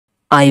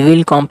I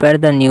will compare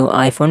the new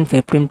iPhone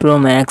 15 Pro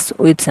Max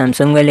with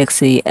Samsung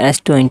Galaxy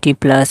S20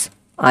 Plus.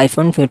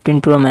 iPhone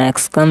 15 Pro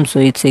Max comes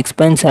with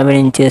 6.7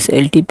 inches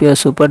LTPO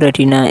Super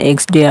Retina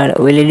XDR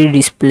OLED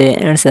display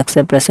and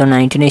success ratio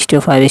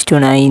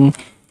 19:5:9.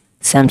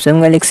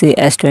 Samsung Galaxy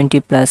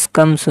S20 Plus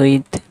comes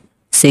with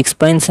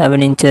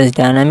 6.7 inches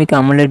dynamic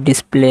AMOLED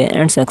display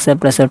and success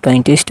ratio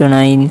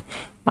 20:9.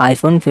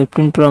 iPhone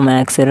 15 Pro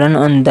Max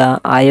run on the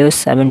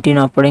iOS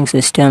 17 operating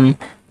system.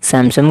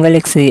 Samsung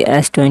Galaxy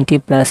S20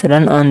 Plus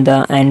run on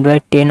the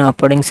Android 10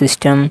 operating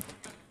system.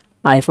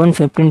 iPhone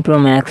 15 Pro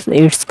Max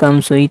it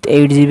comes with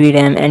 8GB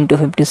RAM and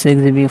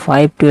 256GB,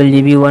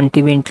 512GB,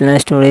 1TB internal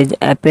storage,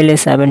 Apple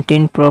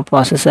A17 Pro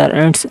processor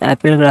and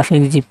Apple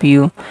graphics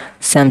GPU.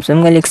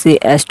 Samsung Galaxy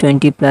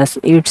S20 Plus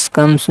it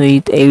comes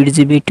with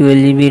 8GB,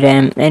 12GB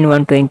RAM and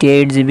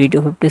 128GB,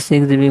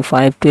 256GB,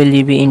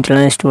 512GB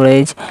internal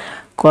storage,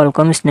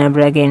 Qualcomm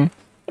Snapdragon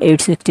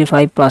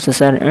 865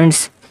 processor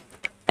and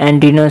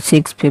Adreno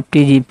 650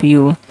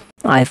 GPU.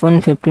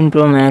 iPhone 15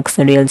 Pro Max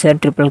real set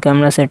triple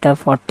camera setup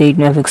 48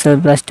 megapixel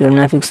plus 12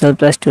 megapixel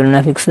plus 12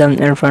 megapixel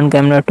and front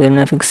camera 12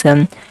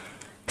 megapixel.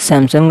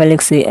 Samsung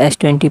Galaxy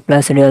S20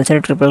 Plus real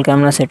set triple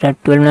camera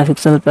setup 12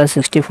 megapixel plus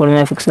 64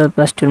 megapixel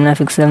plus 12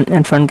 megapixel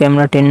and front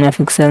camera 10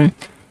 megapixel.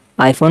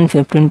 iPhone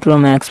 15 Pro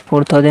Max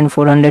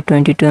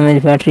 4422 mAh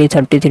battery,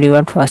 33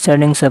 watt fast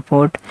charging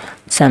support.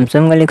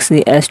 Samsung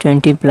Galaxy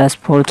S20 Plus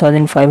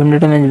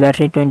 4500 mAh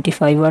battery,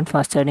 25 watt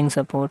fast charging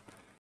support.